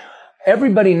is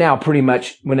everybody now pretty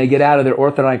much when they get out of their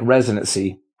orthodontic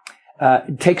residency,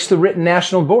 takes the written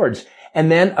national boards.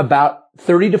 And then about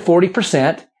 30 to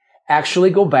 40% actually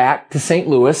go back to St.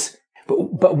 Louis.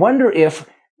 But wonder if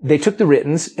they took the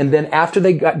writtens and then after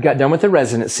they got done with the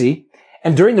residency,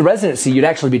 and during the residency, you'd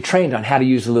actually be trained on how to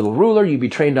use the little ruler. You'd be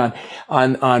trained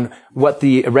on what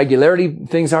the irregularity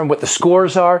things are and what the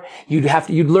scores are. You'd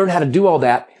learn how to do all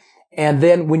that. And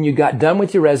then when you got done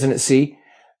with your residency,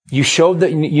 you showed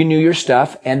that you knew your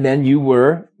stuff, and then you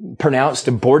were pronounced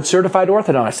a board certified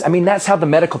orthodontist. I mean, that's how the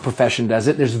medical profession does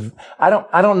it. I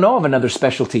don't know of another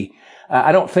specialty.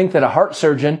 I don't think that a heart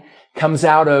surgeon comes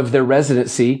out of their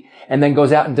residency and then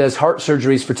goes out and does heart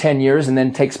surgeries for 10 years and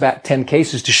then takes back 10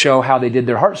 cases to show how they did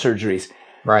their heart surgeries.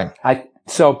 Right.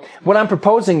 So what I'm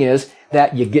proposing is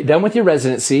that you get done with your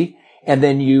residency, and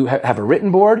then you have a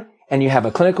written board, and you have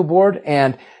a clinical board.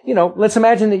 And, let's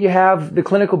imagine that you have the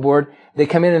clinical board. They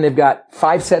come in and they've got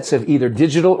 5 sets of either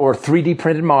digital or 3D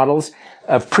printed models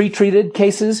of pre-treated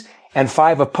cases and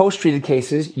 5 of post-treated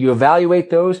cases. You evaluate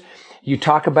those. You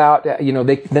talk about,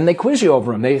 then they quiz you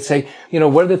over them. They say,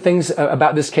 what are the things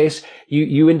about this case?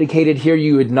 You indicated here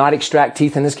you would not extract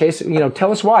teeth in this case.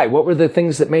 Tell us why. What were the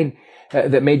things that made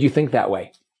you think that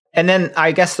way? And then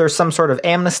I guess there's some sort of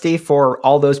amnesty for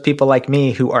all those people like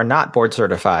me who are not board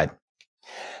certified.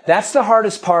 That's the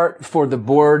hardest part for the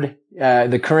board,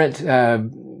 the current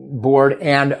board,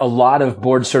 and a lot of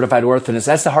board certified orthodontists.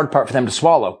 That's the hard part for them to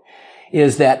swallow,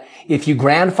 is that if you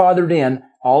grandfathered in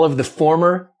all of the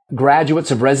former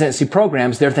graduates of residency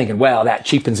programs, they're thinking, well, that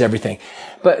cheapens everything.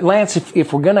 But Lance,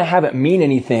 if we're going to have it mean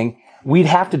anything, we'd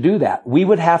have to do that. We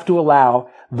would have to allow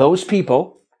those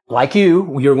people, like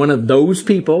you're one of those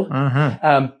people,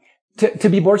 to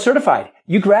be board certified.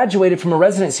 You graduated from a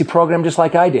residency program just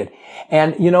like I did.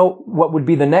 And what would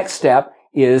be the next step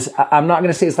is, I'm not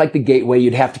going to say it's like the gateway.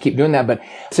 You'd have to keep doing that, but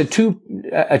it's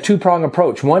a two-prong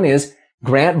approach. One is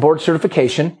grant board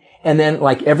certification, and then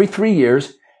like every 3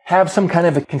 years, have some kind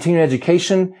of a continuing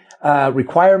education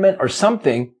requirement or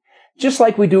something, just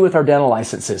like we do with our dental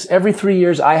licenses. Every 3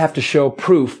 years, I have to show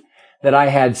proof that I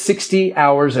had 60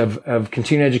 hours of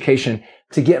continuing education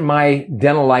to get my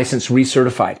dental license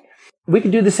recertified. We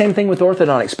could do the same thing with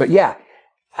orthodontics, but yeah,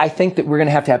 I think that we're going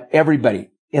to have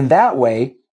everybody. In that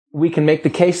way, we can make the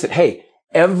case that, hey,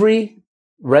 every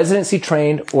residency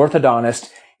trained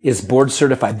orthodontist is board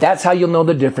certified. That's how you'll know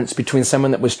the difference between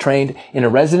someone that was trained in a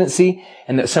residency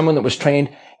and someone that was trained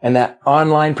in that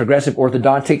online progressive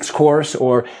orthodontics course,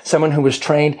 or someone who was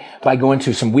trained by going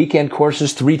to some weekend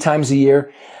courses 3 times a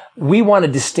year. We want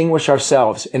to distinguish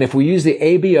ourselves. And if we use the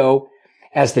ABO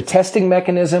as the testing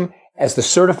mechanism, as the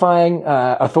certifying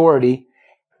authority,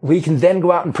 we can then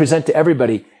go out and present to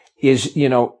everybody is,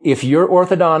 if your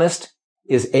orthodontist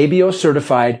is ABO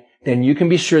certified, then you can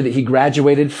be sure that he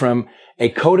graduated from a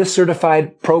CODA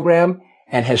certified program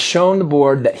and has shown the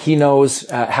board that he knows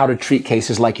how to treat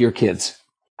cases like your kids.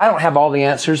 I don't have all the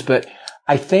answers, but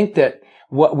I think that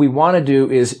what we want to do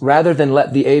is, rather than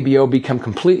let the ABO become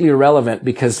completely irrelevant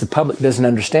because the public doesn't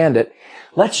understand it,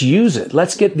 let's use it.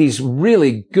 Let's get these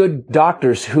really good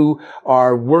doctors who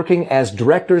are working as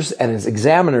directors and as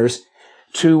examiners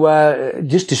to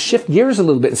just to shift gears a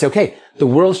little bit and say, okay, the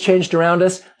world's changed around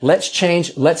us. Let's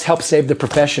change. Let's help save the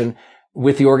profession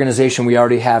with the organization we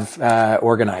already have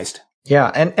organized. Yeah.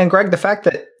 And Greg, the fact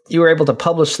that you were able to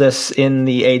publish this in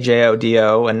the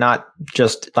AJODO and not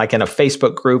just like in a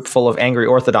Facebook group full of angry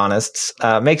orthodontists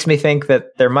makes me think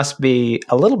that there must be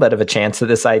a little bit of a chance that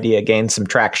this idea gains some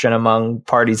traction among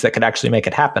parties that could actually make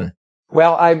it happen.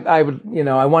 Well, I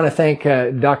want to thank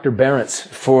Dr. Berentz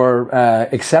for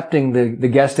accepting the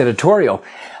guest editorial.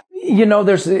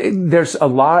 There's a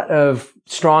lot of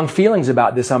strong feelings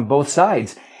about this on both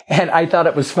sides. And I thought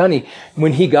it was funny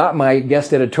when he got my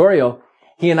guest editorial.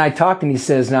 He and I talked and he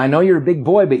says, now I know you're a big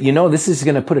boy, but this is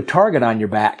going to put a target on your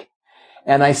back.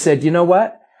 And I said, you know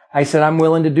what? I said, I'm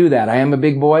willing to do that. I am a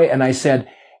big boy. And I said,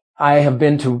 I have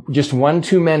been to just one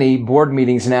too many board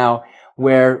meetings now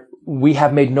where we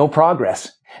have made no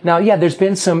progress. Now, yeah, there's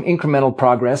been some incremental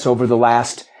progress over the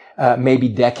last, maybe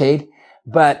decade.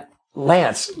 But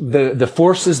Lance, the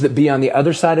forces that be on the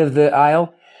other side of the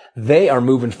aisle, they are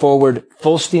moving forward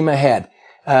full steam ahead.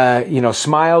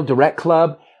 Smile, Direct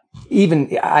Club.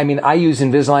 Even, I use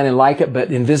Invisalign and like it, but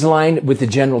Invisalign with the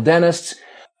general dentists,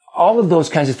 all of those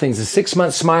kinds of things, the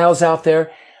 6-month smiles out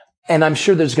there. And I'm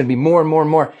sure there's going to be more and more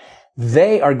and more.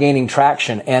 They are gaining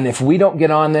traction. And if we don't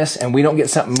get on this and we don't get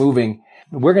something moving,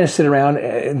 we're going to sit around.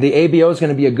 The ABO is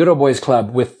going to be a good old boys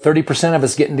club with 30% of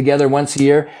us getting together once a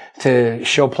year to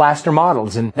show plaster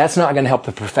models. And that's not going to help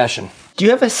the profession. Do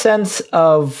you have a sense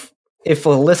of, if a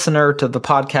listener to the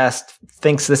podcast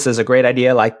thinks this is a great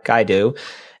idea like I do,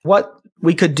 what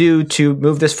we could do to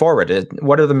move this forward?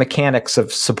 What are the mechanics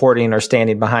of supporting or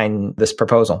standing behind this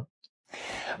proposal?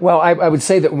 Well, I would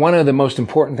say that one of the most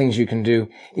important things you can do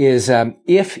is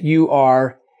if you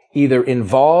are either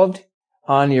involved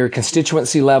on your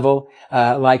constituency level,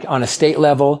 like on a state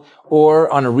level,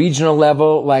 or on a regional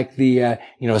level, like the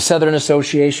Southern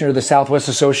Association or the Southwest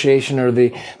Association or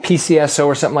the PCSO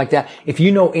or something like that. If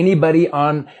you know anybody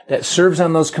that serves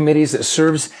on those committees, that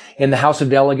serves in the House of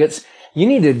Delegates, you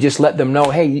need to just let them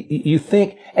know, hey, you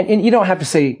think, and you don't have to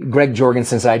say Greg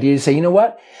Jorgensen's idea. You say, you know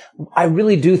what? I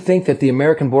really do think that the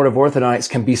American Board of Orthodontics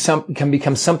can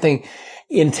become something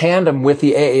in tandem with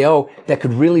the AAO that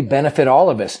could really benefit all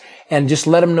of us. And just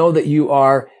let them know that you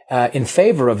are in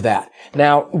favor of that.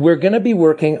 Now, we're going to be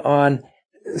working on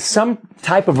some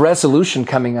type of resolution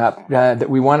coming up that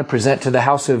we want to present to the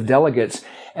House of Delegates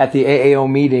at the AAO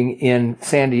meeting in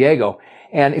San Diego.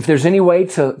 And if there's any way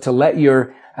to let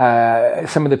your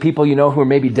some of the people you know who are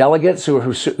maybe delegates or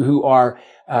who are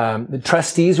the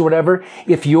trustees or whatever,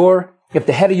 if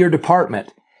the head of your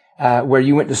department where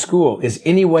you went to school is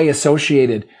any way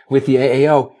associated with the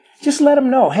AAO, just let them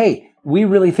know, hey, we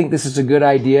really think this is a good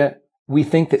idea. We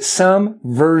think that some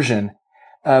version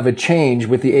of a change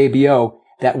with the ABO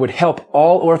that would help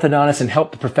all orthodontists and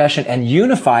help the profession and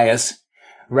unify us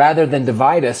rather than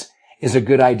divide us is a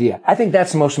good idea. I think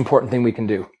that's the most important thing we can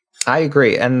do. I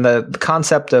agree. And the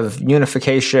concept of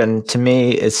unification to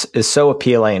me is so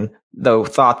appealing. The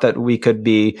thought that we could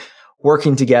be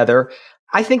working together.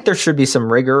 I think there should be some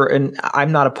rigor, and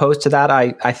I'm not opposed to that.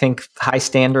 I think high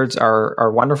standards are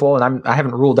wonderful, and I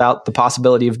haven't ruled out the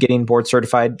possibility of getting board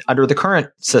certified under the current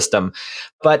system.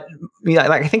 But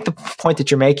I think the point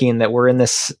that you're making, that we're in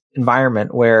this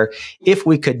environment where if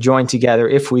we could join together,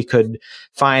 if we could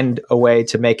find a way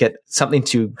to make it something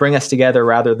to bring us together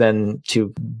rather than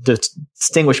to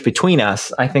distinguish between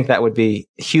us, I think that would be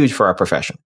huge for our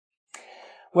profession.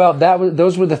 Well,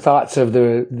 those were the thoughts of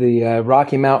the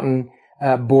Rocky Mountain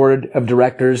board of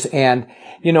directors. And,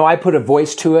 I put a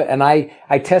voice to it, and I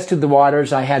tested the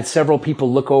waters. I had several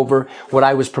people look over what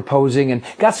I was proposing and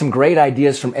got some great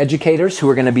ideas from educators who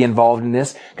are going to be involved in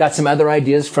this. Got some other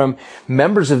ideas from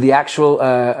members of the actual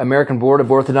American Board of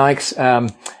Orthodontics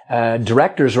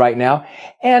directors right now.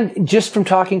 And just from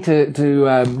talking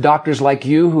to doctors like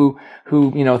you who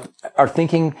are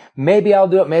thinking, maybe I'll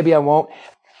do it, maybe I won't.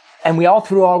 And we all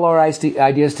threw all our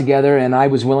ideas together, and I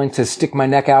was willing to stick my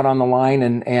neck out on the line.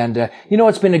 And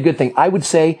it's been a good thing. I would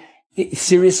say,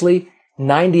 seriously,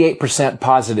 98%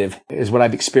 positive is what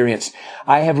I've experienced.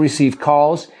 I have received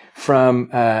calls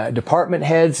from department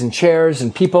heads and chairs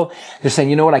and people. They're saying,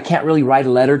 you know what, I can't really write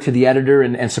a letter to the editor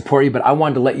and support you, but I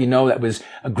wanted to let you know that was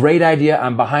a great idea.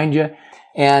 I'm behind you.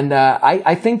 And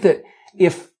I think that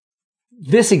if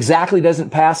this exactly doesn't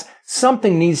pass,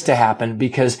 something needs to happen,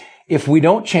 because if we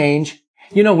don't change,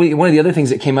 one of the other things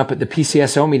that came up at the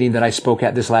PCSO meeting that I spoke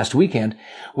at this last weekend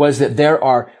was that there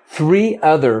are 3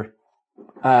 other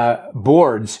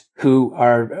boards who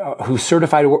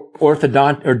certified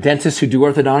orthodont or dentists who do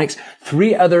orthodontics.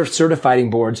 3 other certifying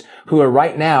boards who are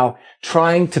right now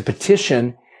trying to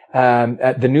petition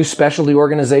the new specialty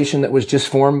organization that was just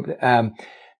formed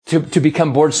to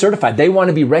become board certified. They want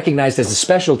to be recognized as a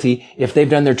specialty if they've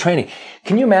done their training.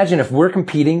 Can you imagine if we're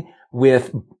competing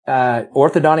with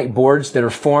orthodontic boards that are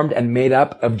formed and made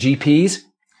up of GPs?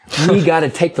 We got to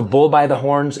take the bull by the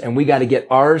horns, and we got to get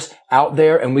ours out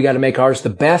there, and we got to make ours the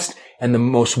best and the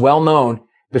most well-known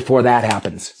before that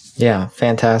happens. Yeah,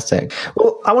 fantastic.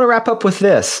 Well, I want to wrap up with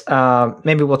this.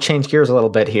 Maybe we'll change gears a little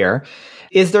bit here.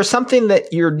 Is there something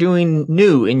that you're doing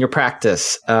new in your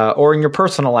practice or in your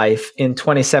personal life in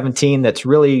 2017 that's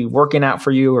really working out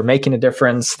for you or making a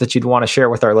difference that you'd want to share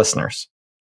with our listeners?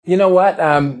 You know what?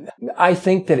 I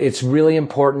think that it's really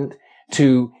important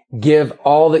to give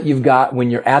all that you've got when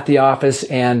you're at the office,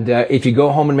 and if you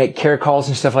go home and make care calls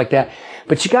and stuff like that.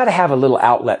 But you got to have a little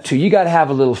outlet too. You got to have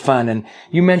a little fun. And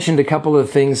you mentioned a couple of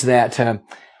things that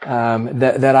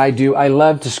I do. I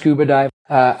love to scuba dive.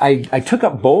 I took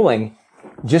up bowling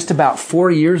just about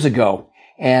 4 years ago,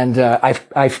 and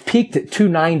I've peaked at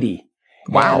 290.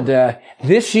 Wow! And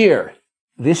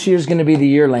this year's going to be the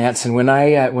year, Lance. And when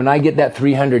I get that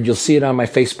 300, you'll see it on my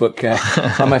Facebook,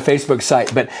 on my Facebook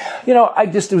site. But, I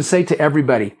just would say to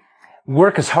everybody,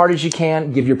 work as hard as you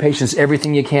can, give your patients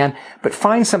everything you can, but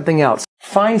find something else.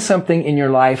 Find something in your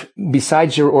life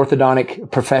besides your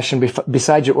orthodontic profession,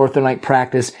 besides your orthodontic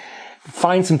practice.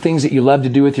 Find some things that you love to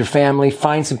do with your family.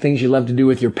 Find some things you love to do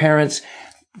with your parents.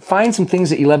 Find some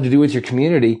things that you love to do with your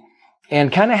community,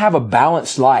 and kind of have a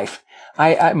balanced life.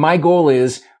 My goal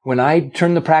is, when I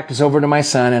turn the practice over to my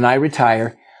son and I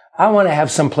retire, I want to have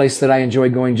some place that I enjoy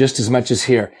going just as much as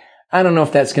here. I don't know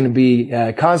if that's going to be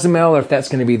Cozumel, or if that's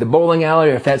going to be the bowling alley,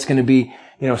 or if that's going to be,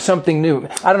 something new.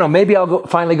 I don't know. Maybe I'll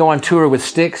finally go on tour with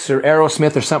Styx or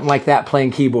Aerosmith or something like that, playing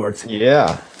keyboards.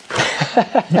 Yeah.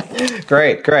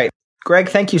 Great. Greg,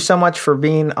 thank you so much for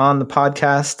being on the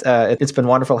podcast. It's been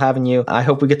wonderful having you. I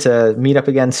hope we get to meet up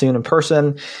again soon in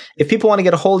person. If people want to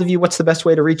get a hold of you, what's the best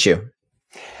way to reach you?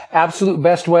 Absolute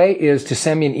best way is to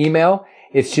send me an email.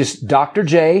 It's just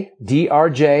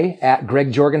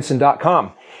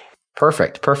drj@gregjorgensen.com.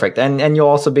 Perfect. And you'll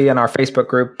also be in our Facebook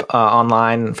group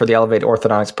online for the Elevate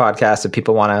Orthodontics podcast if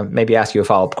people want to maybe ask you a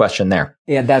follow-up question there.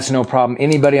 Yeah, that's no problem.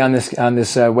 Anybody on this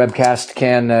webcast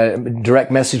can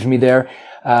direct message me there,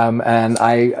 and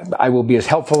I will be as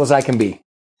helpful as I can be.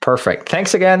 Perfect.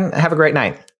 Thanks again. Have a great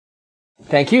night.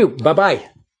 Thank you. Bye-bye.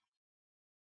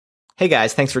 Hey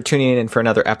guys, thanks for tuning in for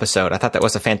another episode. I thought that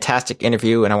was a fantastic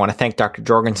interview, and I want to thank Dr.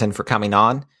 Jorgensen for coming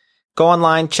on. Go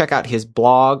online, check out his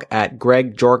blog at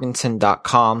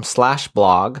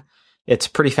gregjorgensen.com/blog. It's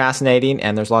pretty fascinating,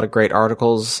 and there's a lot of great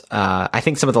articles. I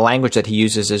think some of the language that he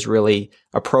uses is really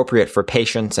appropriate for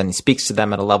patients, and he speaks to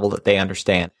them at a level that they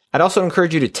understand. I'd also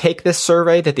encourage you to take this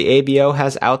survey that the ABO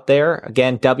has out there.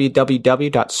 Again,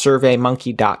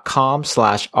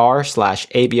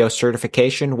 www.surveymonkey.com/r/ABO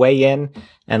certification. Weigh in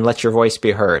and let your voice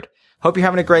be heard. Hope you're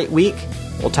having a great week.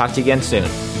 We'll talk to you again soon.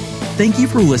 Thank you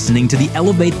for listening to the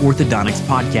Elevate Orthodontics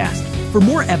podcast. For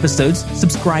more episodes,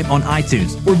 subscribe on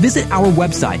iTunes or visit our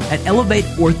website at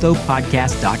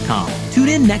elevateorthopodcast.com. Tune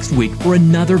in next week for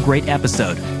another great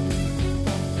episode.